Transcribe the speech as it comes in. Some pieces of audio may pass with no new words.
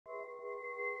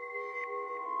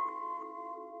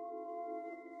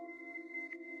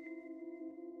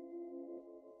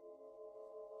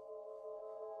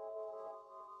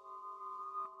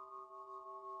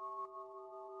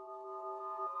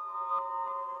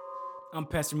I'm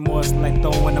passing remorse like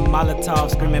throwing a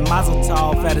Molotov, screaming Mazel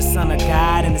Tov at the son of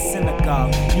God in the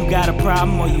synagogue. You got a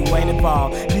problem or you ain't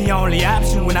involved. The only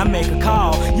option when I make a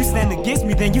call. You stand against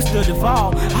me, then you still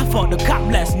devolve. I fought the cop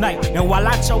last night, and while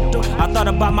I choked her, I thought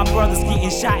about my brothers getting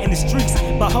shot in the streets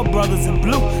by her brothers in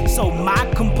blue. So my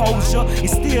composure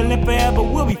is still in forever.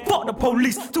 Will be fuck the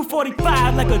police.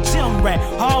 245 like a gym rat.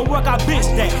 Hard work, I bitch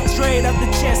that. Straight up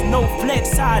the chest, no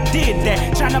flex, I did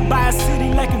that. Tryna buy a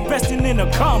city like investing in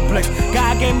a complex.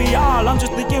 God gave me all, I'm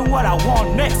just thinking what I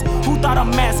want next. Who thought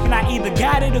I'm asking? I either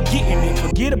got it or getting it.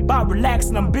 Forget about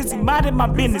relaxing, I'm busy minding my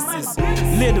businesses.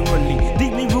 Literally,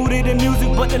 deeply rooted in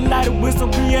music, but the light of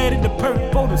wisdom created the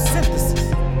perfect photosynthesis.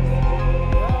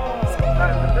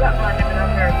 Black man living in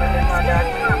America, they call that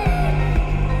crap.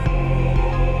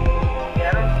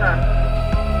 Yeah, I understand.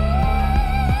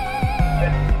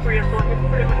 Let's pray so we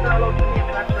pray with all out to me in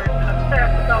the church. Let's pray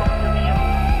with all out to me.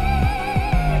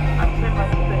 I'm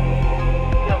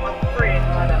praying,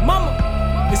 Mama,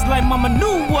 it's like mama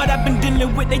knew what I've been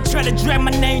dealing with. They try to drag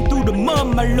my name through the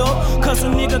mud, my love. Cause a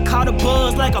nigga caught a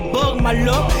buzz like a bug, my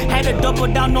love. Had to double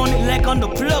down on it like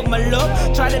underplug, my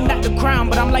love. Try to knock the crown,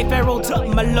 but I'm like Pharaoh Tuck,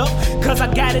 my love. Cause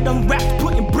I got it unwrapped,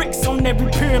 putting bricks on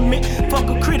every pyramid. Fuck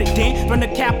a critic then, from the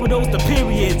capitals to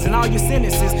periods and all your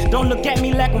sentences. Don't look at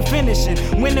me like I'm finishing.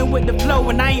 Winning with the flow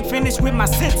and I ain't finished with my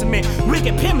sentiment.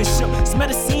 Wicked penmanship, smell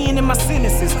the scene in my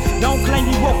sentences. Don't claim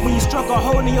you woke when you struck a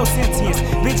hole in your sentience.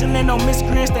 Vigilant on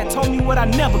miscreants that told me what I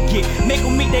never get. Make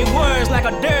them eat their words like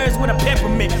a dirge with a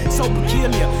peppermint. So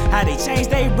peculiar how they change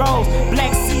their roles.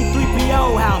 Black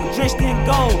C3PO, how I'm drenched in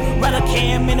gold. Rather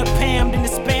Cam in a Pam than the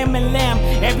spam and lamb.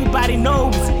 Everybody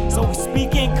knows it, so we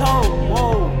speak in code.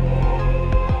 Whoa.